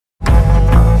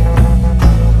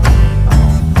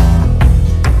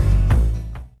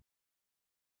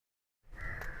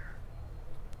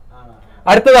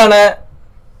അടുത്തതാണ്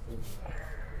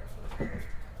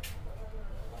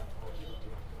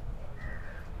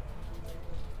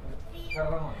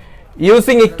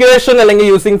using equation അല്ലെങ്കിൽ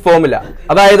using formula,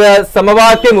 അതായത്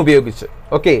സമവാക്യം ഉപയോഗിച്ച്.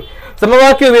 ഓക്കെ,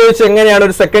 സമവാക്യം ഉപയോഗിച്ച് എങ്ങനെയാണ്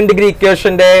ഒരു സെക്കൻഡ് ഡിഗ്രി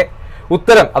ഇക്വേഷന്റെ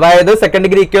ഉത്തരം, അതായത് സെക്കൻഡ്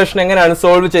ഡിഗ്രി ഇക്വേഷൻ എങ്ങനെയാണ്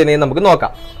സോൾവ് ചെയ്യുന്നത് നമുക്ക്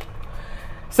നോക്കാം.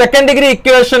 സെക്കൻഡ് ഡിഗ്രി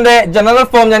ഇക്വേഷന്റെ ജനറൽ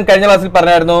ഫോം ഞാൻ കഴിഞ്ഞ ക്ലാസ്സിൽ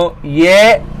പറഞ്ഞായിരുന്നു. A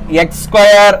X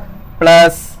square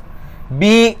plus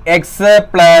B X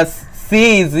plus C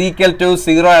is equal to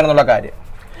 0 ആണെന്നുള്ള കാര്യം.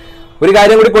 ഒരു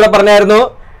കാര്യം കൂടി കൂടെ പറഞ്ഞായിരുന്നു,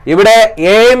 ഇവിടെ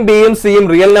എയും ബിയും സിയും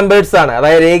റിയൽ നമ്പേഴ്സ് ആണ്,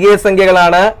 അതായത് രേഖീയ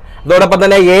സംഖ്യകളാണ്. അതോടൊപ്പം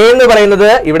തന്നെ എ എന്ന് പറയുന്നത്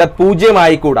ഇവിടെ 0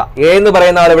 ആയിക്കൂടാ, എ എന്ന്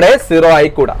പറയുന്ന ആൾ ഇവിടെ 0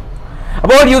 ആയിക്കൂടാ.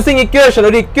 അപ്പോൾ യൂസിങ് ഇക്വേഷൻ,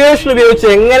 ഒരു ഇക്വേഷൻ ഉപയോഗിച്ച്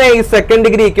എങ്ങനെ ഈ സെക്കൻഡ്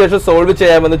ഡിഗ്രി ഇക്വേഷൻ സോൾവ്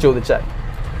ചെയ്യാമെന്ന് ചോദിച്ചാൽ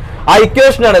ആ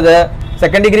ഇക്വേഷൻ ആണിത്.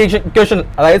 സെക്കൻഡ് ഡിഗ്രി ഇക്വേഷൻ,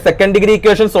 അതായത് സെക്കൻഡ് ഡിഗ്രി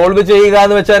ഇക്വേഷൻ സോൾവ് ചെയ്യുക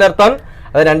എന്ന് വെച്ചാൽ അർത്ഥം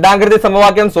അത് രണ്ടാംകൃതി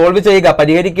സമവാക്യം സോൾവ് ചെയ്യുക,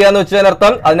 പരിഹരിക്കുക എന്ന് വെച്ചാൽ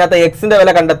അർത്ഥം അതിനകത്ത് എക്സിന്റെ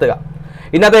വില കണ്ടെത്തുക.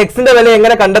 ഇതിനകത്ത് എക്സിന്റെ വില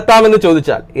എങ്ങനെ കണ്ടെത്താമെന്ന്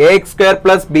ചോദിച്ചാൽ ax²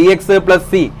 plus bx plus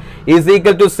c is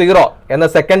equal to 0 എന്ന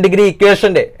സെക്കൻഡ് ഡിഗ്രി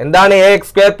ഇക്വേഷന്റെ എന്താണ്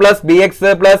ax² plus bx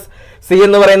plus c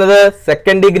എന്ന് പറയുന്നത്?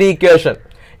 സെക്കൻഡ് ഡിഗ്രി ഇക്വേഷൻ,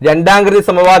 രണ്ടാംകൃതി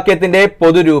സമവാക്യത്തിന്റെ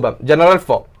പൊതുരൂപം, ജനറൽ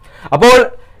ഫോം. അപ്പോൾ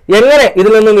എങ്ങനെ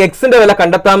ഇതിൽ നിന്നും എക്സിന്റെ വില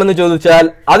കണ്ടെത്താമെന്ന് ചോദിച്ചാൽ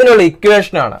അതിനുള്ള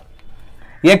ഇക്വേഷൻ ആണ്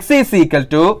x is equal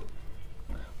to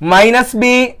minus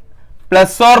B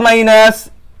plus or minus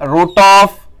root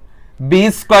of B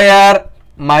square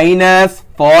minus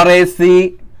 4ac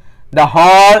the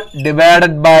whole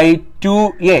divided by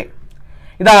 2a.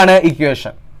 ഇതാണ്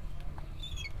ഇക്വേഷൻ.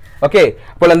 ഓക്കെ,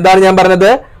 അപ്പോൾ എന്താണ് ഞാൻ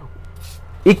പറഞ്ഞത്?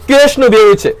 ഇക്വേഷൻ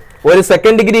ഉപയോഗിച്ച് ഒരു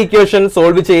സെക്കൻഡ് ഡിഗ്രി ഇക്വേഷൻ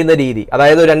സോൾവ് ചെയ്യുന്ന രീതി,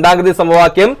 അതായത് രണ്ടാംകൃതി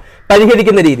സമവാക്യം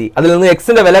പരിഹരിക്കുന്ന രീതി, അതിൽ നിന്ന്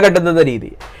എക്സിന്റെ വില കണ്ടെത്തുന്ന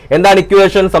രീതി. എന്താണ്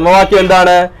ഇക്വേഷൻ? സമവാക്യം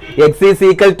എന്താണ്? x is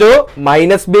equal to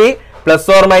minus B plus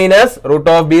or minus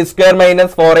root of B square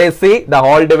minus 4ac the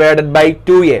whole divided by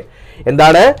 2a.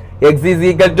 എന്താണ്? x is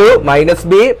equal to minus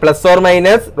b plus or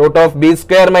minus root of b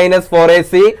square minus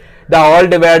 4ac the whole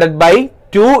divided by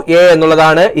 2a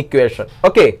എന്നുള്ളതാണ് equation.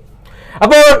 Okay,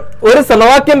 അപ്പോൾ ഒരു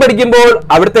സമവാക്യം പഠിക്കുമ്പോൾ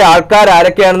അവിടുത്തെ ആൾക്കാർ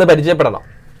ആരൊക്കെയാണെന്ന് പരിചയപ്പെടണം.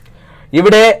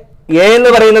 ഇവിടെ a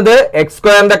എന്ന് പറയുന്നത് എക്സ്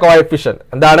സ്ക്വയറിന്റെ കോഎഫിഷ്യന്റ്.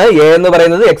 എന്താണ് a എന്ന്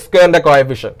പറയുന്നത്? എക്സ് സ്ക്വയറിന്റെ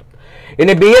കോഎഫിഷ്യന്റ്.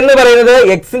 ഇനി b എന്ന് പറയുന്നത്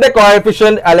എക്സിന്റെ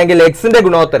കോഎഫിഷ്യന്റ് അല്ലെങ്കിൽ എക്സിന്റെ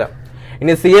ഗുണോത്തരം.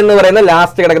 ഇനി c എന്ന് പറയുന്നത്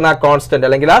ലാസ്റ്റ് കിടക്കുന്ന ആ കോൺസ്റ്റന്റ്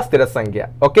അല്ലെങ്കിൽ ആ സ്ഥിരസംഖ്യ.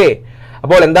 ഓക്കെ,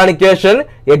 അപ്പോൾ എന്താണ് equation?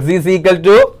 x is equal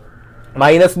to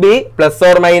minus B plus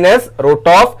or minus root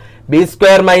of B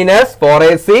square minus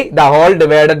 4ac the whole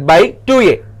divided by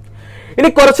 2a. ഇനി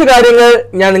കുറച്ച് കാര്യങ്ങൾ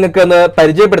ഞാൻ നിങ്ങൾക്ക് ഒന്ന്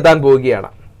പരിചയപ്പെടുത്താൻ പോവുകയാണ്.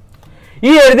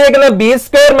 ഈ എഴുതിയേക്കുന്ന ബി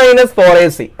സ്ക്വയർ മൈനസ്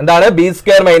 4ac എന്താണ്? ബി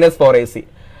സ്ക്വയർ മൈനസ് 4ac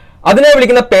അതിനെ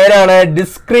വിളിക്കുന്ന പേരാണ്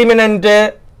ഡിസ്ക്രിമിനന്റ്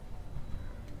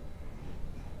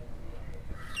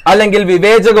അല്ലെങ്കിൽ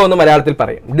വിവേചകം എന്ന് മലയാളത്തിൽ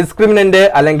പറയും. ഡിസ്ക്രിമിനന്റ്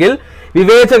അല്ലെങ്കിൽ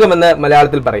വിവേചകം എന്ന്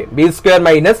മലയാളത്തിൽ പറയും. B square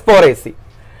minus 4ac.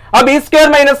 ആ ബി സ്ക്വയർ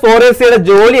മൈനസ് 4ac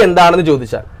ജോലി എന്താണെന്ന്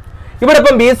ചോദിച്ചാൽ ഇവിടെ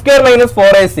ഇപ്പം ബി സ്ക്വയർ മൈനസ്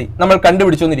 4ac നമ്മൾ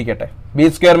കണ്ടുപിടിച്ചോന്നിരിക്കട്ടെ. B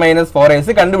square minus 4ac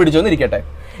കണ്ടുപിടിച്ചോന്നിരിക്കട്ടെ.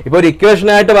 ഇപ്പൊ ഒരു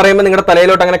ഇക്വേഷനായിട്ട് പറയുമ്പോൾ നിങ്ങളുടെ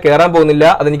തലയിലോട്ട് അങ്ങനെ കയറാൻ പോകുന്നില്ല,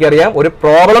 അതെനിക്കറിയാം. ഒരു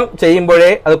പ്രോബ്ലം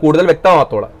ചെയ്യുമ്പോഴേ അത് കൂടുതൽ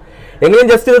വ്യക്തമാകത്തുള്ളൂ. എങ്കിലും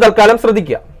ജസ്റ്റ് ഇത് തൽക്കാലം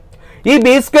ശ്രദ്ധിക്കുക. ഈ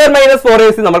ബി സ്ക്വയർ മൈനസ്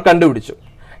 4ac നമ്മൾ കണ്ടുപിടിച്ചു.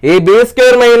 ഈ ബി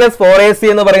സ്ക്വയർ മൈനസ് 4ac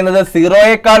എന്ന് പറയുന്നത്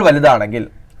 0യേക്കാൾ വലുതാണെങ്കിൽ,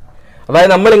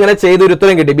 അതായത് നമ്മൾ ഇങ്ങനെ ചെയ്തൊരു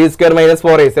ഉത്തരം കിട്ടി, ബി സ്ക്വയർ മൈനസ്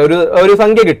 4ac ഒരു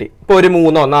സംഖ്യ കിട്ടി. ഇപ്പൊ ഒരു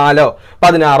 3ഓ 4ഓ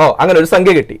 16ഓ അങ്ങനെ ഒരു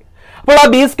സംഖ്യ കിട്ടി. അപ്പോൾ ആ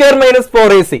ബി സ്ക്വയർ മൈനസ്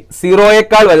 4ac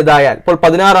 0യേക്കാൾ വലുതായാൽ, ഇപ്പോൾ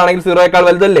 16 ആണെങ്കിൽ 0യേക്കാൾ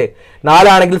വലുതല്ലേ, 4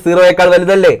 ആണെങ്കിൽ 0യേക്കാൾ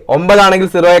വലുതല്ലേ, 9 ആണെങ്കിൽ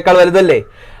 0യേക്കാൾ വലുതല്ലേ.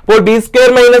 അപ്പോൾ ബി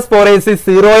സ്ക്വയർ മൈനസ് 4ac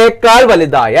 0യേക്കാൾ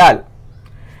വലുതായാൽ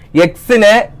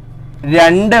എക്സിന്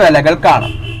 2 വിലകൾ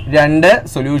കാണാം, 2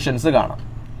 സൊല്യൂഷൻസ് കാണാം,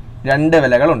 2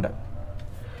 വിലകളുണ്ട്.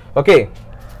 ഓക്കെ,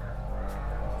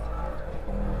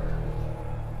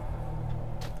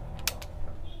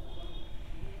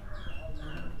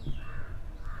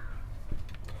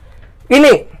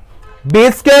 ഇനി B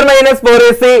square minus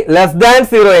 4ac less than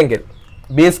 0 എങ്കിൽ,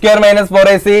 B square minus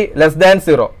 4ac less than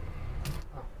 0.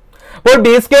 അപ്പോൾ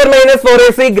B square minus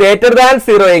 4ac greater than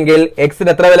 0 എങ്കിൽ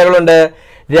എക്സിന് എത്ര വിലകളുണ്ട്?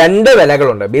 2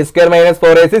 വിലകളുണ്ട്. ബി സ്ക്വയർ മൈനസ്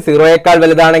 4ac 0യേക്കാൾ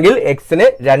വലുതാണെങ്കിൽ എക്സിന്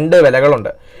 2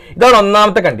 വിലകളുണ്ട്. ഇതാണ്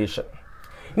ഒന്നാമത്തെ കണ്ടീഷൻ.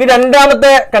 ഇനി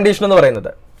രണ്ടാമത്തെ കണ്ടീഷൻ എന്ന്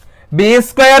പറയുന്നത് B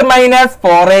square minus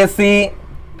 4ac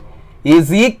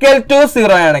is equal to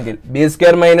 0 ആണെങ്കിൽ, ബി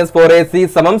സ്ക്വയർ മൈനസ് 4ac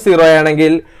സമം 0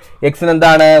 ആണെങ്കിൽ എക്സിന്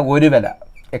എന്താണ്? 1 വില.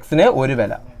 എക്സിന് 1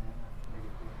 വില.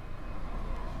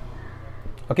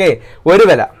 ഓക്കെ, 1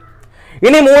 വില.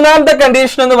 ഇനി മൂന്നാമത്തെ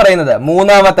കണ്ടീഷൻ എന്ന് പറയുന്നത്,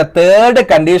 മൂന്നാമത്തെ തേർഡ്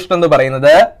കണ്ടീഷൻ എന്ന്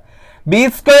പറയുന്നത് B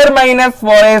square minus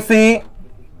 4ac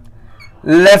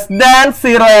less than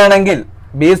 0 ആണെങ്കിൽ,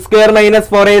 B square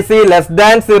minus 4ac less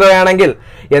than 0 ആണെങ്കിൽ,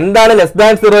 എന്താണ് ലെസ്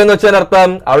ദാൻ 0 എന്ന് വെച്ചാൽ അർത്ഥം?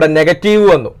 അവിടെ നെഗറ്റീവ്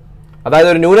വന്നു,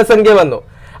 അതായത് ഒരു ന്യൂനസംഖ്യ വന്നു.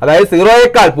 അതായത്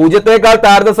സീറോയേക്കാൾ പൂജ്യത്തേക്കാൾ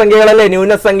താഴ്ന്ന സംഖ്യകളല്ലേ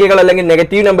ന്യൂനസംഖ്യകൾ അല്ലെങ്കിൽ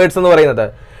നെഗറ്റീവ് നമ്പേഴ്സ് എന്ന് പറയുന്നത്.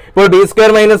 ഇപ്പോൾ ബി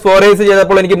സ്ക്വയർ മൈനസ് 4ac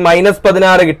ചെയ്തപ്പോൾ എനിക്ക്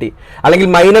 -16 കിട്ടി, അല്ലെങ്കിൽ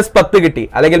 -10 കിട്ടി,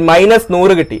 അല്ലെങ്കിൽ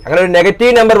 -100 കിട്ടി. അങ്ങനെ ഒരു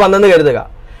നെഗറ്റീവ് നമ്പർ വന്നെന്ന് കരുതുക.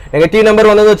 നെഗറ്റീവ് നമ്പർ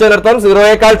വന്നെന്ന് വെച്ചാൽ അർത്ഥം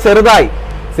സീറോയേക്കാൾ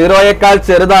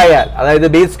ചെറുതായാൽ, അതായത്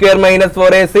ബി സ്ക്വയർ മൈനസ്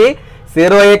 4ac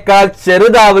സീറോയേക്കാൾ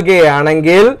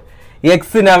ചെറുതാവുകയാണെങ്കിൽ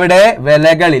എക്സിന് അവിടെ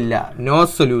വിലകളില്ല. No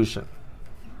solution.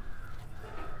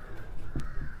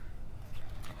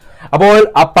 അപ്പോൾ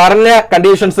ആ പറഞ്ഞ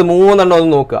കണ്ടീഷൻസ് 3 ഒന്ന്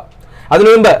നോക്കുക. അതിനു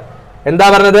മുമ്പ് എന്താ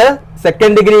പറഞ്ഞത്?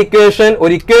 സെക്കൻഡ് ഡിഗ്രി ഇക്വേഷൻ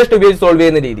ഒരു ഇക്വേഷൻ ഉപയോഗിച്ച് സോൾവ്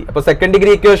ചെയ്യുന്ന രീതി. അപ്പൊ സെക്കൻഡ്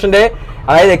ഡിഗ്രി ഇക്വേഷന്റെ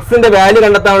അതായത് എക്സിന്റെ വാല്യൂ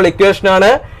കണ്ടെത്താനുള്ള ഇക്വേഷൻ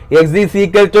ആണ് x is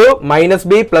equal to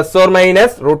 -b plus or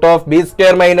minus root of b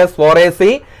square minus 4ac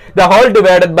the whole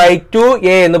divided by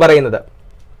 2a എന്ന് പറയുന്നത്.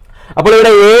 അപ്പോൾ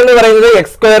ഇവിടെ a എന്ന് പറയുന്നത് x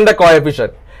സ്ക്വയറിന്റെ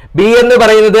കോഎഫിഷ്യന്റ്, b എന്ന്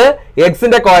പറയുന്നത് x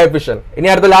ന്റെ കോഎഫിഷ്യന്റ്, ഇനി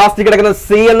അടുത്ത ലാസ്റ്റ് കിടക്കുന്ന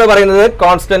c എന്ന് പറയുന്നത്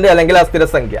കോൺസ്റ്റന്റ് അല്ലെങ്കിൽ അസ്ഥിര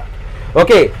സംഖ്യ.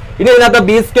 ഓക്കെ, ഇനി ഇതിനകത്ത്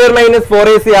ബി സ്ക്വയർ മൈനസ്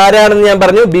 4ac ആരാണെന്ന് ഞാൻ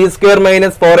പറഞ്ഞു. ബി സ്ക്വയർ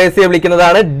മൈനസ് 4ac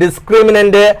വിളിക്കുന്നതാണ്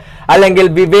ഡിസ്ക്രിമിനന്റ് അല്ലെങ്കിൽ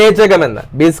വിവേചകം എന്ന്.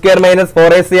 ബി സ്ക്വയർ മൈനസ്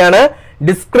 4ac ആണ്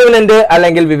ഡിസ്ക്രിമിനന്റ്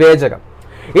അല്ലെങ്കിൽ വിവേചകം.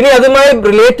 ഇനി അതുമായി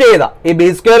റിലേറ്റ് ചെയ്ത ഈ ബി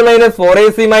സ്ക്വയർ മൈനസ്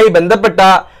 4ac ബന്ധപ്പെട്ട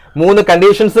 3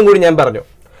 കണ്ടീഷൻസും കൂടി ഞാൻ പറഞ്ഞു.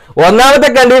 ഒന്നാമത്തെ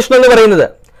കണ്ടീഷൻ എന്ന് പറയുന്നത്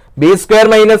ബി സ്ക്വയർ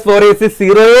മൈനസ് 4ac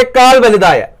സീറോയേക്കാൾ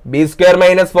വലുതായ ബി സ്ക്വയർ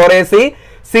മൈനസ് 4ac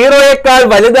സീറോയേക്കാൾ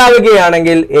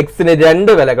വലുതാവുകയാണെങ്കിൽ എക്സിന്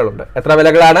 2 വിലകളുണ്ട്. എത്ര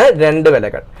വിലകളാണ്? 2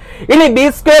 വിലകൾ. ഇനി B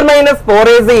square minus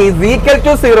 4ac is equal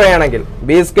to 0 ആണെങ്കിൽ,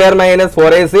 B square minus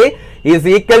 4ac is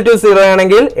equal to 0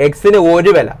 ആണെങ്കിൽ എക്സിന്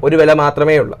ഒരു വില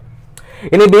മാത്രമേ ഉള്ളൂ.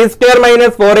 ഇനി B square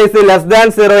minus 4ac less than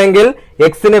 0 എങ്കിൽ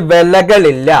എക്സിന്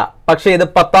വിലകളില്ല. പക്ഷെ ഇത്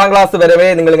 10ാം ക്ലാസ് വരെ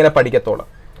നിങ്ങൾ ഇങ്ങനെ പഠിക്കത്തോളൂ.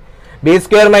 B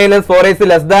square minus 4ac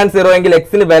less than 0 എങ്കിൽ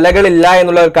എക്സിന് വിലകളില്ല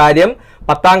എന്നുള്ള ഒരു കാര്യം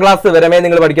 10ാം ക്ലാസ് വരെ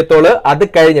നിങ്ങൾ പഠിക്കത്തോളൂ. അത്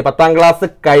കഴിഞ്ഞ് 10ാം ക്ലാസ്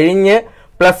കഴിഞ്ഞ്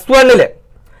 +1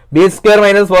 B square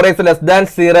minus 4ac less than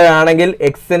 0 ആണെങ്കിൽ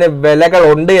എക്സിന് വിലകൾ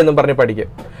ഉണ്ട് എന്നും പറഞ്ഞ് പഠിക്കും.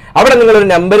 അവിടെ നിങ്ങൾ ഒരു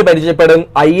നമ്പർ പരിചയപ്പെടും.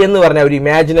 i എന്ന് പറഞ്ഞ ഒരു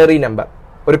ഇമാജിനറി നമ്പർ,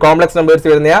 ഒരു കോംപ്ലക്സ് നമ്പേഴ്സ്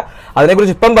വരുന്ന.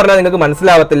 അതിനെക്കുറിച്ച് ഇപ്പം പറഞ്ഞാൽ നിങ്ങൾക്ക്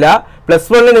മനസ്സിലാവത്തില്ല.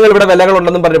 +1 നിങ്ങൾ ഇവിടെ വിലകൾ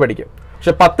ഉണ്ടെന്നും പറഞ്ഞ് പഠിക്കും.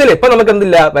 പക്ഷെ 10 ഇപ്പൊ നമുക്ക്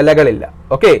എന്തില്ല? വിലകളില്ല.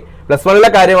 ഓക്കെ, +1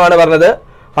 കാര്യമാണ് പറഞ്ഞത്.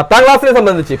 10ാം ക്ലാസ്സിനെ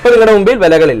സംബന്ധിച്ച് ഇപ്പൊ നിങ്ങളുടെ മുമ്പിൽ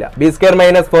വിലകളില്ല. B square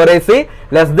minus 4ac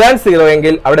less than 0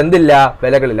 എങ്കിൽ അവിടെ എന്തില്ല?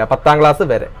 വിലകളില്ല 10ാം ക്ലാസ്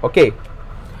വരെ. ഓക്കെ,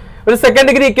 ഒരു സെക്കൻഡ്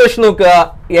ഡിഗ്രി ഇക്വേഷൻ നോക്കുക.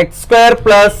 x²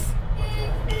 +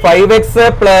 5x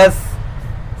 +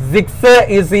 6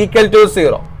 is equal to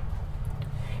 0.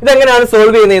 ഇതെങ്ങനെയാണ്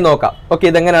സോൾവ് ചെയ്യുന്നത് നോക്കാം. ഓക്കെ,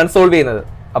 ഇതെങ്ങനെയാണ് സോൾവ് ചെയ്യുന്നത്?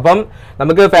 അപ്പം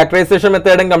നമുക്ക് ഫാക്ടറൈസേഷൻ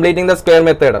മെത്തേഡും കംപ്ലീറ്റിംഗ് ദ സ്ക്വയർ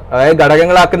മെത്തേഡും, അതായത്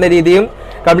ഘടകങ്ങളാക്കുന്ന രീതിയും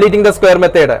കംപ്ലീറ്റിംഗ് ദ സ്ക്വയർ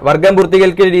മെത്തേഡ് വർഗ്ഗം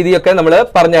പൂർത്തീകരിക്കുന്ന രീതിയൊക്കെ നമ്മൾ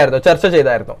പറഞ്ഞായിരുന്നു, ചർച്ച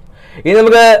ചെയ്തായിരുന്നു. ഇനി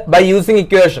നമുക്ക് ബൈ യൂസിങ്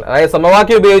ഇക്വേഷൻ, അതായത്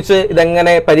സമവാക്യം ഉപയോഗിച്ച്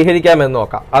ഇതെങ്ങനെ പരിഹരിക്കാമെന്ന്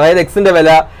നോക്കാം. അതായത് എക്സിന്റെ വില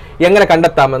എങ്ങനെ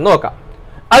കണ്ടെത്താമെന്ന് നോക്കാം.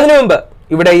 അതിനു മുമ്പ്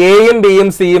ഇവിടെ എയും ബിയും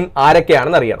സിയും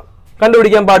ആരൊക്കെയാണെന്ന് അറിയണം.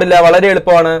 കണ്ടുപിടിക്കാൻ പാടില്ല, വളരെ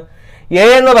എളുപ്പമാണ്. എ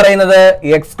എന്ന് പറയുന്നത്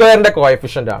എക്സ് സ്ക്വയറിന്റെ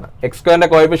കോഎഫിഷ്യന്റ് ആണ്. എക്സ് സ്ക്വയറിന്റെ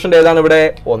കോഎഫിഷ്യന്റ് ഏതാണ്? ഇവിടെ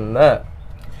 1.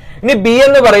 ഇനി ബി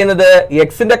എന്ന് പറയുന്നത്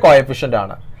എക്സിന്റെ കോഎഫിഷ്യന്റ്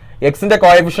ആണ്. എക്സിന്റെ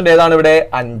കോഎഫിഷ്യന്റ് ഏതാണ്? ഇവിടെ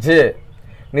 5.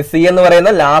 ഇനി സി എന്ന്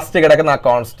പറയുന്ന ലാസ്റ്റ് കിടക്കുന്ന ആ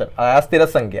കോൺസ്റ്റന്റ്, അതായത്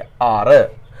സ്ഥിരസംഖ്യ 6.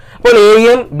 അപ്പോൾ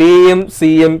എയും ബിയും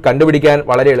സിയും കണ്ടുപിടിക്കാൻ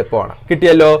വളരെ എളുപ്പമാണ്.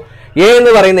 കിട്ടിയല്ലോ. എ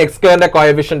എന്ന് പറയുന്ന എക്സ് സ്ക്വയറിന്റെ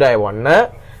കോഎഫിഷ്യന്റ് ആയ 1,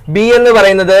 ബി എന്ന്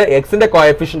പറയുന്നത് എക്സിന്റെ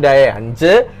കോഎഫിഷ്യന്റ് ആയ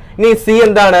 5, ഇനി സി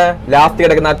എന്താണ്? ലാസ്റ്റ്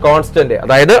കിടക്കുന്ന കോൺസ്റ്റന്റ്,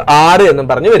 അതായത് 6 എന്നും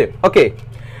പറഞ്ഞു വരും. ഓക്കെ,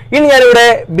 ഇനി ഞാനിവിടെ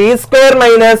ബി സ്ക്വയർ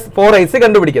മൈനസ് 4ac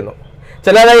കണ്ടുപിടിക്കുന്നു.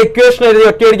 ചില ഇക്വേഷൻ എഴുതി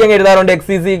ഒറ്റയടിക്കാൻ എഴുതാറുണ്ട്. x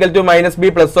is equal to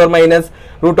 -b plus or minus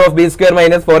root of B square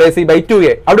minus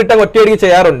 4ac/2a. അവിടെ ഇട്ടാൽ ഒറ്റയടിക്ക്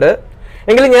ചെയ്യാറുണ്ട്.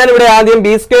 എങ്കിലും ഞാൻ ഇവിടെ ആദ്യം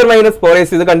ബി സ്ക്വയർ മൈനസ് 4ac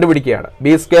ഇത് കണ്ടുപിടിക്കുകയാണ്.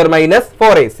 B square minus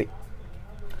 4ac,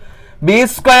 B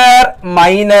square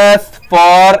minus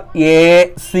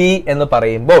 4ac എന്ന്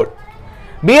പറയുമ്പോൾ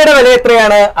ബിയുടെ വില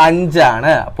എത്രയാണ്? 5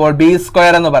 ആണ്. അപ്പോൾ ബി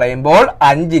സ്ക്വയർ എന്ന് പറയുമ്പോൾ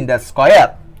 5ന്റെ സ്ക്വയർ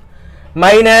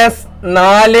മൈനസ്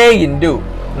 4 ഇൻറ്റു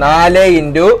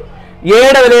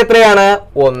എയുടെ വില എത്രയാണ്?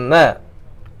 1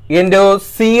 ഇൻറ്റു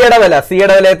സിയുടെ വില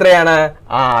എത്രയാണ്?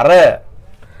 6.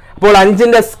 അപ്പോൾ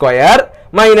 5ന്റെ സ്ക്വയർ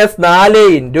മൈനസ് 4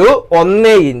 ഇൻറ്റു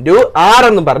 1 ഇൻറ്റു 6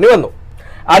 എന്ന് പറഞ്ഞു വന്നു.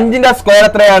 5ന്റെ സ്ക്വയർ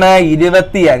എത്രയാണ്?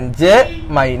 25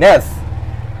 മൈനസ്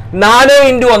 4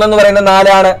 ഇൻറ്റു 1 എന്ന് പറയുന്നത്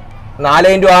 4 ആണ്. 4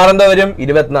 ഇൻറ്റു 6 എന്താ വരും?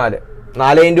 24.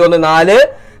 4 ഇൻറ്റു 1 4,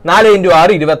 4 ഇൻറ്റു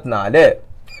 6 24.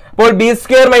 അപ്പോൾ ബി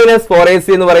സ്ക്വയർ മൈനസ് 4ac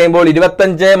എന്ന് പറയുമ്പോൾ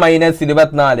 25 മൈനസ്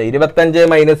 24, 25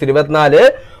 മൈനസ് 24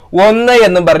 1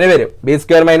 എന്നും പറഞ്ഞു വരും. ബി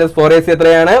സ്ക്വയർ മൈനസ് 4ac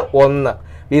എത്രയാണ്? 1.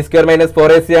 ബി സ്ക്വയർ മൈനസ്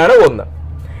 4ac ആണ് 1.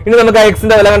 ഇനി നമുക്ക് ആ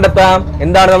എക്സിന്റെ വില കണ്ടെത്താം.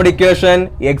 എന്താണ് നമ്മുടെ equation?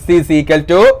 X is equal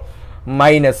to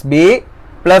 -b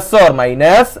plus or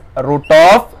minus root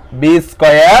of B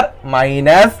square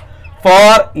minus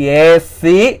 4ac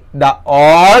the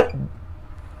all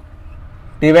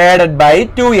divided by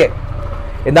 2a.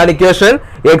 എന്താണ് equation?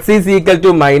 x is equal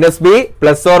to minus b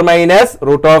plus or minus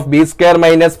root of b square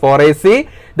minus 4ac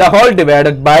the whole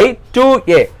divided by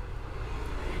 2a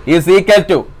is equal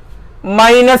to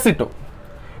minus 2.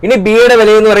 ഇനി b യുടെ വില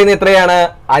എന്ന് പറയുന്നത് എത്രയാണ്?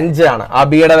 5 ആണ്. ആ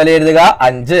b യുടെ വില എഴുതുക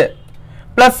 5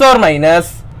 plus or minus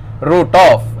root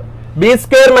of b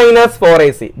square minus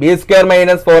 4ac. b square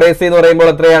minus 4ac എന്ന് പറയുമ്പോൾ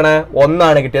എത്രയാണ്? 1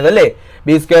 ആണ് കിട്ടിയത് അല്ലേ? b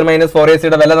square minus 4ac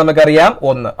യുടെ വില നമുക്കറിയാം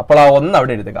 1. അപ്പോൾ ആ 1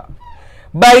 അവിടെ എഴുതുക.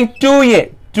 by 2a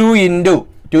 2 into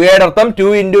 2a യുടെ അർത്ഥം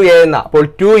 2 into a എന്ന. അപ്പോൾ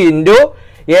 2 into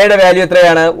a യുടെ വാല്യൂ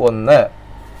എത്രയാണ്? 1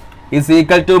 is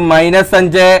equal to minus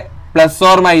 5 plus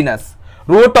or minus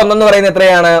root 1 എന്ന് പറയുന്നത്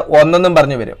എത്രയാണ്? 1 എന്നും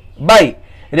പറഞ്ഞു വരും. By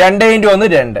 2 into 1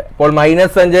 2. അപ്പോൾ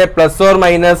മൈനസ് 5 പ്ലസ് ഓർ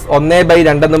മൈനസ്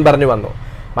 1/2 എന്നും പറഞ്ഞു വന്നു.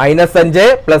 Minus 5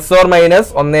 plus or minus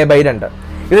 1/2.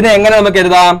 ഇതിനെ എങ്ങനെ നമുക്ക്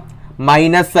എഴുതാം?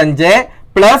 മൈനസ് 5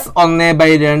 പ്ലസ്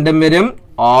 1/2 വരും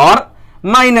ഓർ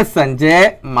മൈനസ് 5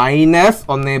 മൈനസ്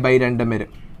 1/2 വരും.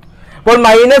 അപ്പോൾ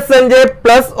മൈനസ് 5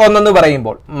 പ്ലസ് 1 എന്ന്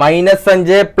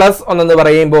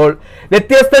പറയുമ്പോൾ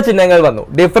വ്യത്യസ്ത ചിഹ്നങ്ങൾ വന്നു,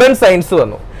 ഡിഫറൻറ്റ് സൈൻസ്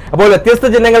വന്നു. അപ്പോൾ വ്യത്യസ്ത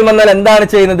ചിഹ്നങ്ങൾ വന്നാൽ എന്താണ്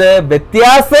ചെയ്യുന്നത്?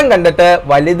 വ്യത്യാസം കണ്ടിട്ട്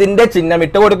വലുതിന്റെ ചിഹ്നം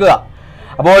ഇട്ട് കൊടുക്കുക.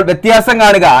 അപ്പോൾ വ്യത്യാസം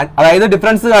കാണുക, അതായത്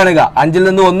ഡിഫറൻസ് കാണുക. 5ൽ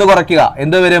നിന്ന് 1 കുറയ്ക്കുക,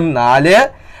 എന്ത് വരും? 4.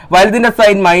 വലുതിന്റെ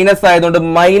സൈൻ മൈനസ് ആയതുകൊണ്ട്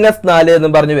 -4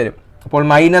 എന്നും പറഞ്ഞു വരും. അപ്പോൾ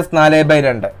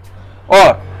 -4/2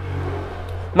 ഓർ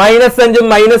 -5ഉം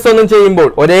 -1 ചെയ്യുമ്പോൾ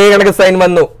ഒരേ കണക്ക് സൈൻ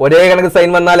വന്നു. ഒരേ കണക്ക് സൈൻ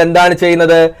വന്നാൽ എന്താണ്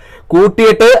ചെയ്യുന്നത്?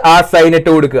 കൂട്ടിയിട്ട് ആ സൈൻ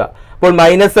ഇട്ട് കൊടുക്കുക. അപ്പോൾ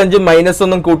 -5ഉം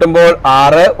 -1ഉം കൂട്ടുമ്പോൾ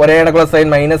 6, ഒരേ കണക്കുള്ള സൈൻ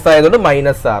മൈനസ് ആയതുകൊണ്ട്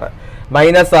 -6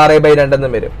 -6/2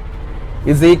 എന്നും വരും.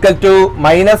 ഇസ് ഈക്വൽ ടു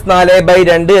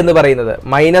 -4/2 എന്ന് പറയുന്നത്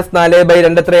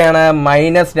 -4/2 എത്രയാണ്?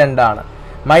 -2 ആണ്.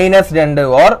 -2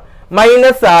 ഓർ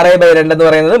 -6/2 എന്ന്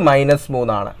പറയുന്നത് -3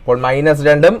 ആണ്. അപ്പോൾ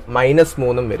 -2ഉം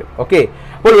 -3ഉം വരും. ഓക്കെ,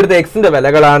 അപ്പോൾ ഇവിടുത്തെ എക്സിന്റെ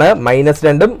വിലകളാണ്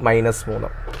 -2ഉം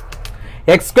 -3ഉം.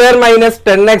 x square minus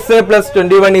 10x plus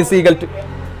 21 is equal to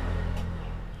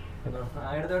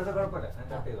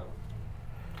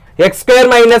x square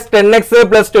minus 10x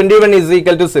plus 21 is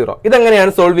equal to 0.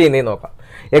 ഇതെങ്ങനെയാണ് സോൾവ് ചെയ്യുന്നത് നോക്കാം.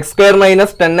 x square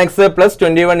minus 10x plus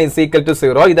 21 is equal to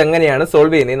 0. ഇതെങ്ങനെയാണ്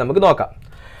സോൾവ് ചെയ്യുന്നത് നമുക്ക് നോക്കാം.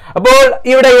 അപ്പോൾ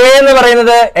ഇവിടെ a എന്ന്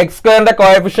പറയുന്നത് x സ്ക്വയറിന്റെ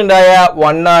കോഎഫിഷ്യന്റ് ആയ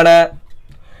 1 ആണ്.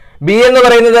 b എന്ന്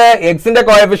പറയുന്നത് x ന്റെ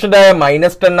കോഎഫിഷ്യന്റ് ആയ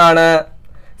 -10 ആണ്.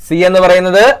 c എന്ന്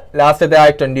പറയുന്നത് ലാസ്റ്റത്തെ ആയ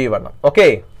 21. ഓക്കെ,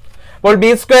 അപ്പോൾ b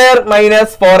സ്ക്വയർ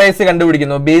മൈനസ് 4ac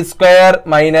കണ്ടുപിടിക്കുന്നു. b square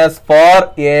minus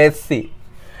 4ac.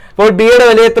 അപ്പോൾ b യുടെ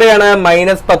വില എത്രയാണ്?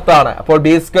 -10 ആണ്. അപ്പോൾ b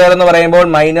സ്ക്വയർ എന്ന് പറയുമ്പോൾ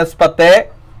 -10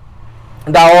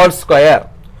 the whole square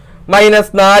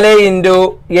 -4 into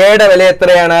a യുടെ വില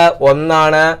എത്രയാണ്? 1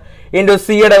 ആണ്. ഇൻറ്റു c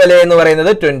യുടെ വില എന്ന്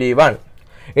പറയുന്നത് 21.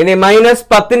 ഇനി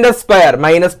 -10ന്റെ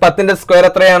സ്ക്വയർ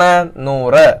എത്രയാണ്?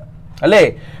 100 അല്ലേ?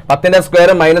 10ന്റെ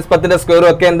സ്ക്വയറും -10ന്റെ സ്ക്വയറും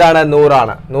ഒക്കെ എന്താണ്? 100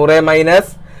 ആണ്. 100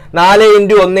 -4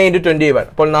 ഇൻറ്റു 1 ഇൻറ്റു 21.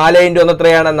 അപ്പോൾ 4 ഇൻറ്റു 1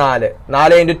 എത്രയാണ്? 4.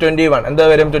 4 ഇൻറ്റു 21 എന്താ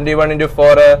വരും? 21 ഇൻറ്റു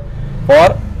 4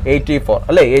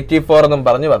 അല്ലേ? 84 എന്നും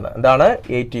പറഞ്ഞു വന്ന് എന്താണ്?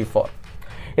 84.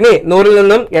 ഇനി 100ൽ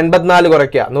നിന്നും 84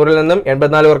 കുറയ്ക്കുക. 100ൽ നിന്നും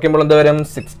 84 കുറയ്ക്കുമ്പോൾ എന്ത് വരും?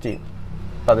 16.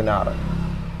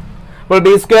 അപ്പോൾ b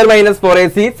സ്ക്വയർ മൈനസ്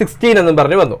 4ac 16 എന്നും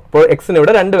പറഞ്ഞു വന്നു. അപ്പോൾ എക്സിന്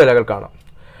ഇവിടെ 2 വിലകൾ കാണാം.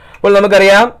 അപ്പോൾ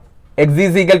നമുക്കറിയാം x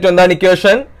ഈസ് ഈക്വൽ ടു എന്താണ്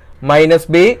equation?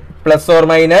 -b plus or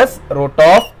minus root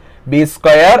of b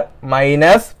square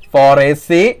minus 4ac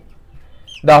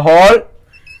the whole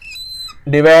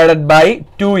divided by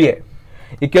 2a.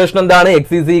 Equation എന്താണ്? x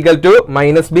is equal to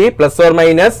 -b plus or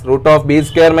minus root of b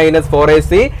square minus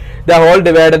 4ac the whole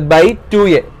divided by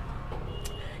 2a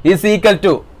is equal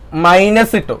to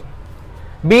 -2.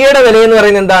 b യുടെ വില എന്ന്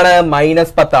പറയുന്നത് എന്താണ്?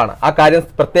 -10 ആണ്. ആ കാര്യം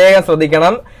പ്രത്യേകം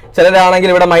ശ്രദ്ധിക്കണം. ചിലരാണെങ്കിൽ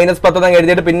ഇവിടെ -10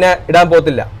 എഴുതിയിട്ട് പിന്നെ ഇടാൻ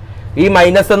പോകത്തില്ല. ഈ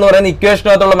മൈനസ് എന്ന് പറയുന്ന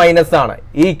ഇക്വേഷനകത്തുള്ള മൈനസ് ആണ്.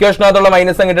 ഈ ഇക്വേഷനകത്തുള്ള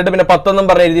മൈനസ് കിട്ടിയിട്ട് പിന്നെ 10 എന്നും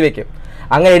പറഞ്ഞ് എഴുതി വെക്കും.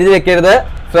 അങ്ങനെ എഴുതി വെക്കരുത്.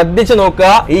 ശ്രദ്ധിച്ചു നോക്കുക.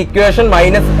 ഈ ഇക്വേഷൻ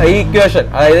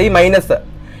അതായത് ഈ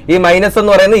മൈനസ്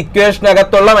എന്ന് പറയുന്നത്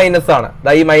ഇക്വേഷനകത്തുള്ള മൈനസ് ആണ്.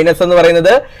 ഈ മൈനസ് എന്ന്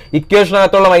പറയുന്നത്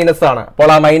ഇക്വേഷനകത്തുള്ള മൈനസ് ആണ്. അപ്പോൾ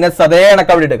ആ മൈനസ് അതേ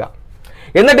കണക്ക് അവിടെ ഇടുക.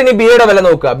 എന്നിട്ട് ഇനി b യുടെ വില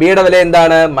നോക്കുക. b യുടെ വില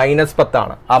എന്താണ്? -10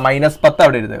 ആണ്. ആ -10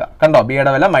 അവിടെ എഴുതുക. കണ്ടോ? b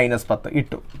യുടെ വില -10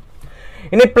 ഇട്ടു.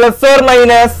 ഇനി plus or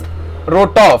minus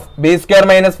root of b square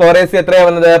minus 4ac എത്രയാണ്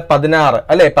വന്നത്? 16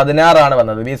 അല്ലെ? 16 ആണ്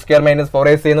വന്നത്. b സ്ക്വയർ മൈനസ്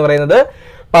 4ac എന്ന് പറയുന്നത്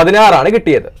 16 ആണ്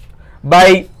കിട്ടിയത്. ബൈ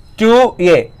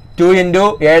 2a 2 ഇൻറ്റു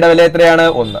a യുടെ വില എത്രയാണ്?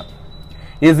 1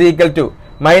 ഈസ് ഈക്വൽ ടു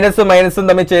മൈനസും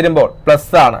തമ്മിൽ ചേരുമ്പോൾ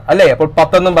പ്ലസ് ആണ് അല്ലെ? അപ്പോൾ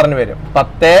 10 എന്നും പറഞ്ഞു വരും.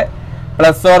 10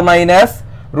 പ്ലസ് ഓർ മൈനസ്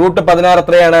റൂട്ട് 16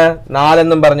 എത്രയാണ്? 4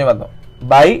 എന്നും പറഞ്ഞു വന്നു.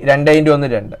 By 2 into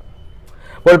 1 2.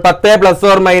 അപ്പോൾ 10 പ്ലസ്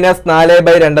ഓർ മൈനസ്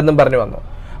 4/2 എന്നും പറഞ്ഞു വന്നു.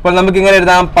 അപ്പോൾ നമുക്ക് ഇങ്ങനെ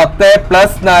എഴുതാം. 10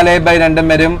 പ്ലസ് 4/2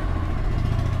 വരും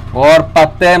ഓർ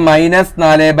 10 മൈനസ്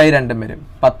 4/2 വരും.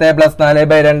 10 പ്ലസ്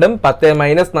 4/2 10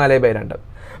 മൈനസ് 4/2.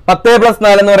 10 പ്ലസ്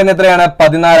 4 എന്ന് പറയുന്നത് എത്രയാണ്?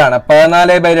 14 ആണ്.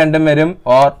 14/2 വരും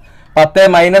ഓർ 10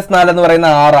 മൈനസ് 4 എന്ന് പറയുന്ന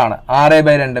 6 ആണ്.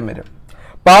 6/2 വരും.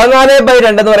 14/2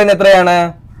 എന്ന് പറയുന്നത് എത്രയാണ്?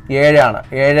 7 ആണ്.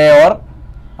 7 or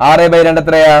 6/2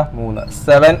 എത്രയാ? 3.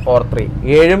 7 or 3.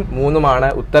 7ഉം 3ഉമാണ്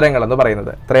ഉത്തരങ്ങൾ എന്ന്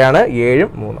പറയുന്നത്. എത്രയാണ്? 7ഉം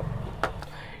 3ഉം.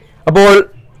 അപ്പോൾ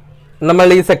നമ്മൾ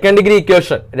ഈ സെക്കൻഡ് ഡിഗ്രി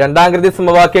ഇക്വേഷൻ രണ്ടാകൃതി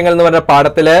സമവാക്യങ്ങൾ എന്ന് പറഞ്ഞ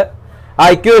പാഠത്തില് ആ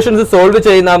ഇക്വേഷൻസ് സോൾവ്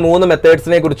ചെയ്യുന്ന 3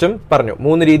 മെത്തേഡ്സിനെ കുറിച്ചും പറഞ്ഞു,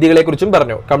 3 രീതികളെ കുറിച്ചും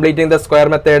പറഞ്ഞു. കംപ്ലീറ്റിംഗ് ദ സ്ക്വയർ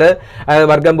മെത്തേഡ്,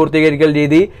 വർഗം പൂർത്തീകരിക്കൽ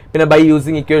രീതി, പിന്നെ ബൈ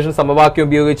യൂസിങ് ഇക്വേഷൻ സമവാക്യം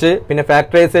ഉപയോഗിച്ച്, പിന്നെ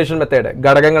ഫാക്ടറൈസേഷൻ മെത്തേഡ്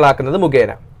ഘടകങ്ങളാക്കുന്നത്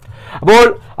മുഖേന. അപ്പോൾ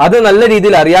അത് നല്ല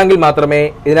രീതിയിൽ അറിയാമെങ്കിൽ മാത്രമേ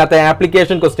ഇതിനകത്തെ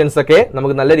ആപ്ലിക്കേഷൻ ക്വസ്റ്റ്യൻസ് ഒക്കെ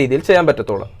നമുക്ക് നല്ല രീതിയിൽ ചെയ്യാൻ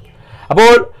പറ്റത്തുള്ളൂ.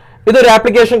 അപ്പോൾ ഇതൊരു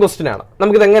ആപ്ലിക്കേഷൻ ക്വസ്റ്റ്യൻ ആണ്.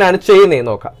 നമുക്കിത് എങ്ങനെയാണ്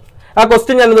ചെയ്യുന്നതെന്ന് നോക്കാം. ആ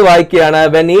ക്വസ്റ്റ്യൻ ഞാനത് വായിക്കുകയാണ്.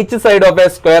 When each side of A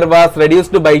square was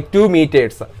reduced by 2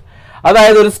 metres.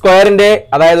 അതായത് ഒരു സ്ക്വയറിന്റെ,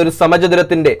 അതായത് ഒരു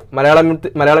സമചതുരത്തിന്റെ,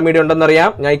 മലയാളം മീഡിയം ഉണ്ടെന്നറിയാം,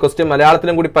 ഞാൻ ഈ ക്വസ്റ്റ്യൻ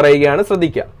മലയാളത്തിലും കൂടി പറയുകയാണ്,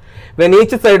 ശ്രദ്ധിക്കുക. When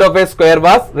each side of A square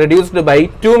was reduced by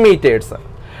 2 metres.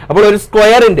 അപ്പോൾ ഒരു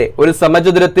സ്ക്വയറിന്റെ, ഒരു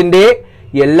സമചതുരത്തിന്റെ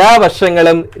എല്ലാ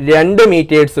വശങ്ങളും 2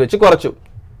 മീറ്റേഴ്സ് വെച്ച് കുറച്ചു.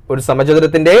 ഒരു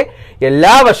സമചതുരത്തിന്റെ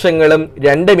എല്ലാ വശങ്ങളും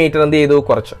 2 മീറ്റർ എന്ത് ചെയ്തു?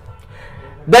 കുറച്ചു.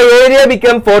 The area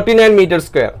become 49 metre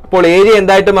square. അപ്പോൾ ഏരിയ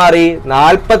എന്തായിട്ട് മാറി?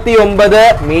 49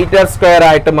 മീറ്റർ സ്ക്വയർ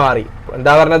ആയിട്ട് മാറി.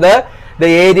 എന്താ പറഞ്ഞത്? The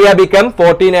area become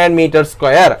 49 metre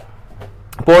square.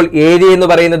 അപ്പോൾ ഏരിയ എന്ന്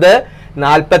പറയുന്നത്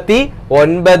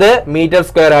 49 മീറ്റർ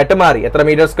സ്ക്വയർ ആയിട്ട് മാറി. എത്ര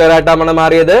മീറ്റർ സ്ക്വയർ ആയിട്ടാണ്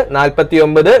മാറിയത്?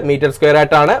 49 മീറ്റർ സ്ക്വയർ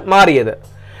ആയിട്ടാണ് മാറിയത്.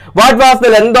 What was the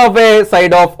length of A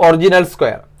side of original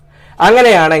square?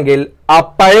 അങ്ങനെയാണെങ്കിൽ ആ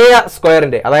പഴയ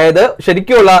സ്ക്വയറിന്റെ, അതായത്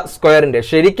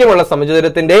ശരിക്കുമുള്ള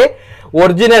സമചതുരത്തിന്റെ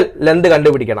ഒറിജിനൽ ലെന്ത്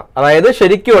കണ്ടുപിടിക്കണം. അതായത്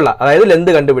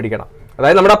ലെന്ത് കണ്ടുപിടിക്കണം.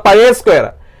 അതായത് നമ്മുടെ പഴയ സ്ക്വയർ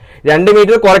 2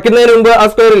 മീറ്റർ കുറയ്ക്കുന്നതിന് മുമ്പ് ആ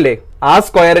സ്ക്വയർ ഇല്ലേ, ആ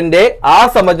സ്ക്വയറിന്റെ, ആ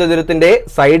സമചതുരത്തിന്റെ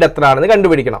സൈഡ് എത്ര ആണെന്ന്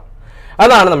കണ്ടുപിടിക്കണം.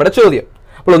 അതാണ് നമ്മുടെ ചോദ്യം.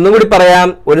 അപ്പോൾ ഒന്നും കൂടി പറയാം.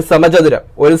 ഒരു സമചതുരം,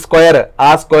 ഒരു സ്ക്വയർ, ആ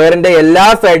സ്ക്വയറിന്റെ എല്ലാ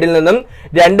സൈഡിൽ നിന്നും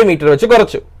 2 മീറ്റർ വെച്ച്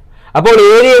കുറച്ചു. അപ്പോൾ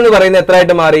ഏരിയ എന്ന് പറയുന്നത്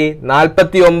എത്രയായിട്ട് മാറി?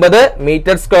 49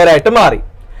 മീറ്റർ സ്ക്വയർ ആയിട്ട് മാറി.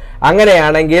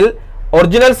 അങ്ങനെയാണെങ്കിൽ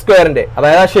ഒറിജിനൽ സ്ക്വയറിന്റെ,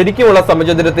 അതായത് ശരിക്കുമുള്ള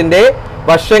സമചതുരത്തിന്റെ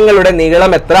വശങ്ങളുടെ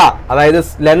നീളം എത്ര? അതായത്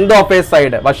ലെങ്ത് ഓഫ് എ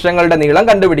സൈഡ്, വശങ്ങളുടെ നീളം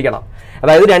കണ്ടുപിടിക്കണം.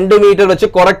 അതായത് 2 മീറ്റർ വെച്ച്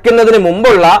കുറയ്ക്കുന്നതിന്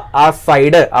മുമ്പുള്ള ആ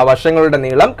സൈഡ്, ആ വശങ്ങളുടെ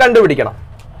നീളം കണ്ടുപിടിക്കണം.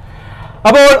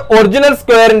 അപ്പോൾ ഒറിജിനൽ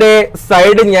സ്ക്വയറിന്റെ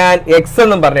സൈഡ് ഞാൻ എക്സ്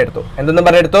എന്നും പറഞ്ഞെടുത്തു. എന്തെന്നും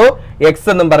പറഞ്ഞെടുത്തു? എക്സ്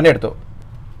എന്നും പറഞ്ഞെടുത്തു.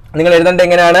 നിങ്ങൾ എഴുതേണ്ടത്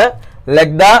എങ്ങനെയാണ്?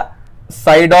 Let the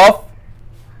side of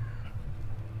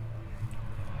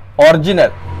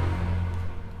original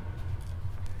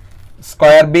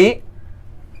square B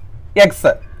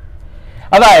X.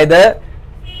 അതായത്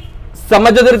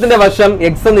സമചതുരത്തിന്റെ വശം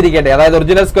എക്സ് എന്നിരിക്കട്ടെ. അതായത്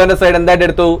ഒറിജിനൽ സ്ക്വയറിന്റെ സൈഡ് എന്തായിട്ട്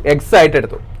എടുത്തു? എക്സ് ആയിട്ട്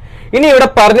എടുത്തു. ഇനി ഇവിടെ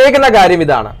പറഞ്ഞേക്കുന്ന കാര്യം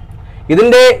ഇതാണ്.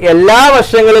 ഇതിന്റെ എല്ലാ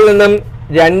വശങ്ങളിൽ നിന്നും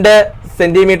 2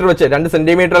 സെന്റിമീറ്റർ വെച്ച്, 2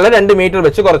 സെന്റിമീറ്റർ അല്ല 2 മീറ്റർ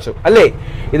വെച്ച് കുറച്ചു അല്ലേ?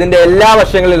 ഇതിന്റെ എല്ലാ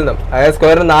വശങ്ങളിൽ നിന്നും, അതായത്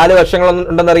സ്ക്വയറിന് 4 വശങ്ങൾ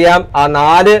ഉണ്ടെന്നറിയാം. ആ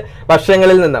 4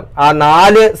 വശങ്ങളിൽ നിന്നും, ആ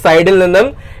 4 സൈഡിൽ നിന്നും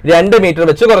 2 മീറ്റർ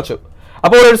വെച്ച് കുറച്ചു.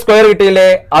 അപ്പോൾ ഒരു സ്ക്വയർ കിട്ടിയില്ലേ?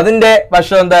 അതിന്റെ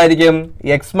വശം എന്തായിരിക്കും?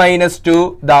 എക്സ് മൈനസ് 2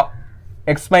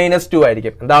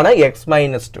 ആയിരിക്കും. എന്താണ്? X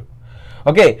minus 2.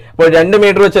 ഓക്കെ. അപ്പോൾ 2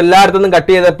 മീറ്റർ വെച്ച് എല്ലായിടത്തു നിന്നും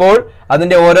കട്ട് ചെയ്തപ്പോൾ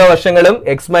അതിന്റെ ഓരോ വശങ്ങളും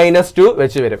എക്സ് മൈനസ് 2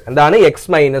 വെച്ച് വരും. എന്താണ്? X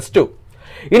minus 2.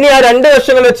 ഇനി ആ 2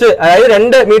 വശങ്ങൾ വെച്ച്, അതായത്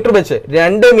 2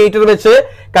 മീറ്റർ വെച്ച്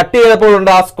കട്ട് ചെയ്തപ്പോൾ ഉണ്ട്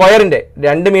ആ സ്ക്വയറിന്റെ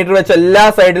 2 മീറ്റർ വെച്ച് എല്ലാ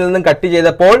സൈഡിൽ നിന്നും കട്ട്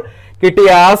ചെയ്തപ്പോൾ കിട്ടിയ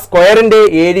ആ സ്ക്വയറിന്റെ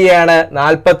ഏരിയയാണ്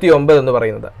 49 എന്ന്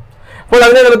പറയുന്നത്. അപ്പോൾ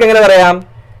അതിനെ നമുക്ക് എങ്ങനെ പറയാം?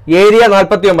 ഏരിയ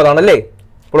 49 ആണല്ലേ.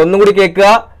 അപ്പോൾ ഒന്നും കൂടി കേൾക്കുക.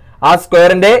 ആ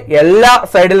സ്ക്വയറിന്റെ എല്ലാ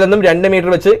സൈഡിൽ നിന്നും 2 മീറ്റർ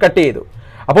വെച്ച് കട്ട് ചെയ്തു.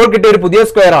 അപ്പോൾ കിട്ടിയ ഒരു പുതിയ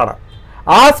സ്ക്വയർ ആണ്.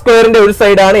 ആ സ്ക്വയറിന്റെ ഒരു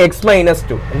സൈഡാണ് എക്സ് മൈനസ്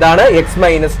 2. എന്താണ്? X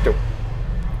minus 2.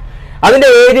 അതിന്റെ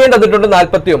ഏരിയ തന്നിട്ടുണ്ട്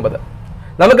 49.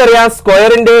 നമുക്കറിയാം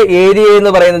സ്ക്വയറിന്റെ ഏരിയ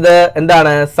എന്ന് പറയുന്നത്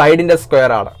എന്താണ്? സൈഡിന്റെ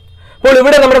സ്ക്വയർ ആണ്. അപ്പോൾ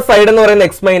ഇവിടെ നമ്മുടെ സൈഡ് എന്ന് പറയുന്നത്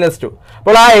എക്സ് മൈനസ് 2.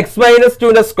 അപ്പോൾ ആ എക്സ് മൈനസ്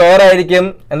 2ന്റെ സ്ക്വയർ ആയിരിക്കും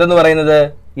എന്തെന്ന് പറയുന്നത്?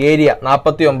 ഏരിയ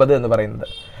 49 എന്ന് പറയുന്നത്.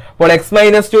 അപ്പോൾ X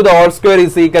minus 2 the whole square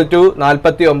is equal to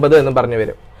 49 എന്ന് പറഞ്ഞു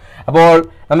വരും. അപ്പോൾ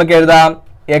നമുക്ക് എഴുതാം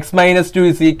X minus 2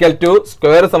 is equal to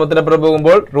square സമത്തിനപ്പുറം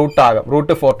പോകുമ്പോൾ റൂട്ട് ആകും.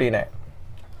 Root 49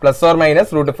 plus or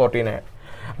minus root 49.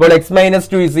 അപ്പോൾ X minus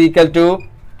 2 is equal two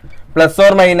plus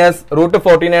or minus root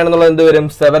 49 എന്നുള്ളത് എന്ത് വരും?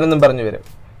 7 എന്നും പറഞ്ഞു വരും.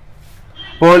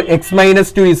 അപ്പോൾ X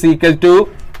minus 2 is equal two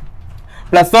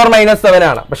plus or minus 7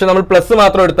 ആണ്. പക്ഷെ നമ്മൾ പ്ലസ്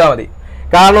മാത്രം എടുത്താൽ മതി.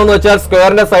 കാരണം എന്ന് വെച്ചാൽ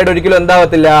സ്ക്വയറിന്റെ സൈഡ് ഒരിക്കലും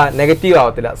എന്താവത്തില്ല? നെഗറ്റീവ്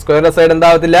ആവത്തില്ല. സ്ക്വയറിന്റെ സൈഡ്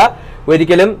എന്താവത്തില്ല?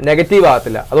 ഒരിക്കലും നെഗറ്റീവ്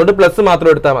ആവത്തില്ല. അതുകൊണ്ട് പ്ലസ് മാത്രം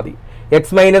എടുത്താൽ മതി.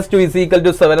 X minus 2 is equal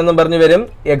to 7 എന്നും പറഞ്ഞു വരും.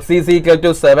 X is equal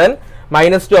to 7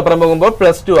 minus 2 അപ്പുറം പോകുമ്പോൾ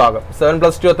പ്ലസ് 2 ആകും. 7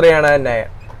 പ്ലസ് 2 എത്രയാണ്? 9.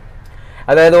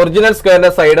 അതായത് ഒറിജിനൽ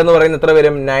സ്ക്വയറിന്റെ സൈഡ് എന്ന് പറയുന്നത് എത്ര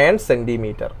വരും? 9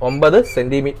 സെന്റിമീറ്റർ. 9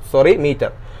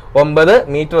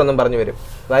 മീറ്റർ എന്നും പറഞ്ഞു വരും.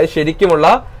 അതായത് ശരിക്കുമുള്ള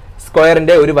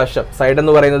സ്ക്വയറിന്റെ ഒരു വശം സൈഡ്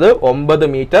എന്ന് പറയുന്നത് 9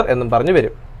 മീറ്റർ എന്നും പറഞ്ഞു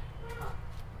വരും.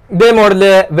 ഇതേ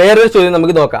മോഡല് വേറൊരു ചോദ്യം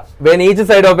നമുക്ക് നോക്കാം. When each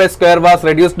side of A square was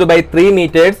reduced by 3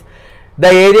 metres the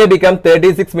area become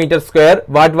 36 meters square.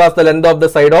 What was the length of the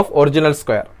side of original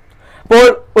square? അപ്പോൾ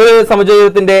ഒരു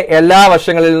സമചതുരത്തിന്റെ എല്ലാ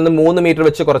വശങ്ങളിൽ നിന്നും 3 മീറ്റർ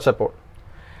വെച്ച് കുറച്ചപ്പോൾ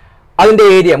അതിന്റെ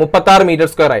ഏരിയ 36 മീറ്റർ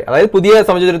സ്ക്വയർ ആയി. അതായത് പുതിയ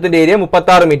സമചതുരത്തിന്റെ ഏരിയ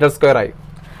 36 മീറ്റർ സ്ക്വയർ ആയി.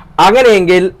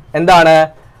 അങ്ങനെയെങ്കിൽ എന്താണ്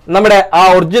നമ്മുടെ ആ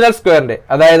ഒറിജിനൽ സ്ക്വയറിന്റെ,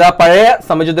 അതായത് ആ പഴയ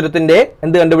സമചതുരത്തിന്റെ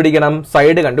എന്ത് കണ്ടുപിടിക്കണം?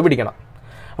 സൈഡ് കണ്ടുപിടിക്കണം.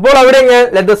 അപ്പോൾ അവിടെ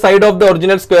let the side of the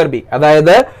original square B,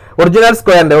 അതായത്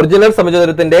ഒറിജിനൽ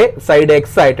സമചതുരത്തിന്റെ സൈഡ്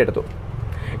എക്സ് ആയിട്ട് എടുത്തു.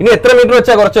 ഇനി എത്ര മീറ്റർ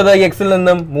വെച്ചാ കുറച്ചത്? എക്സിൽ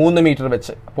നിന്നും 3 മീറ്റർ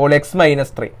വെച്ച്. അപ്പോൾ എക്സ്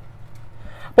മൈനസ് 3.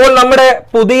 അപ്പോൾ നമ്മുടെ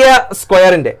പുതിയ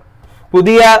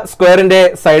സ്ക്വയറിന്റെ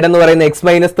സൈഡ് എന്ന് പറയുന്നത് എക്സ്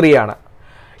മൈനസ് 3 ആണ്.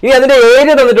 ഇനി അതിന്റെ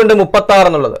ഏരിയ തന്നിട്ടുണ്ട് 36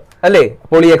 എന്നുള്ളത് അല്ലേ?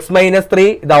 അപ്പോൾ ഈ എക്സ് മൈനസ് 3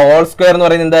 ഇത് ഹോൾ സ്ക്വയർ എന്ന്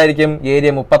പറയുന്നത് എന്തായിരിക്കും?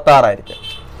 ഏരിയ 36 ആയിരിക്കും.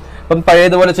 അപ്പം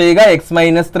പഴയതുപോലെ ചെയ്യുക. X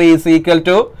minus 3 is equal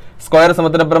to square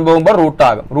സമത്തിനപ്പുറം പോകുമ്പോൾ റൂട്ട്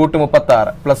ആകും. Root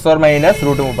 36 plus or minus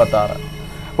root 36.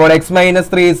 അപ്പോൾ X minus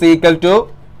 3 is equal two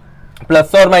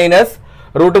plus or minus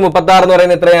root 36 എന്ന്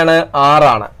പറയുന്നത് എത്രയാണ്? 6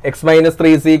 ആണ്. X minus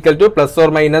 3 is equal two plus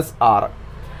or minus 6.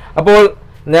 അപ്പോൾ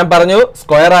ഞാൻ പറഞ്ഞു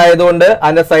സ്ക്വയർ ആയതുകൊണ്ട്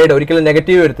അതിന്റെ സൈഡ് ഒരിക്കലും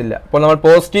നെഗറ്റീവ് എടുത്തില്ല. അപ്പോൾ നമ്മൾ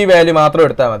പോസിറ്റീവ് വാല്യൂ മാത്രം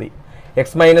എടുത്താൽ മതി.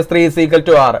 X minus 3 is equal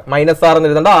to 6, minus 6 എന്ന്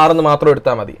എഴുതണ്ട, 6 എന്ന് മാത്രം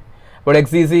എടുത്താൽ മതി. അപ്പോൾ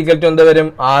എക്സ് ഈസ് ഈക്വൽ ടു എന്ത് വരും?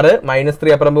 6 മൈനസ്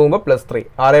 3 അപ്പുറം പോകുമ്പോൾ പ്ലസ് 3.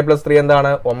 6 പ്ലസ് 3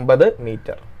 എന്താണ്? 9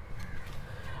 മീറ്റർ.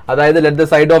 അതായത് let the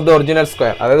side of the original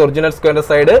square, അതായത് ഒറിജിനൽ സ്ക്വയറിന്റെ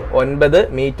സൈഡ് 9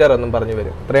 മീറ്റർ എന്നും പറഞ്ഞു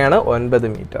വരും. എത്രയാണ്? 9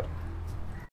 മീറ്റർ.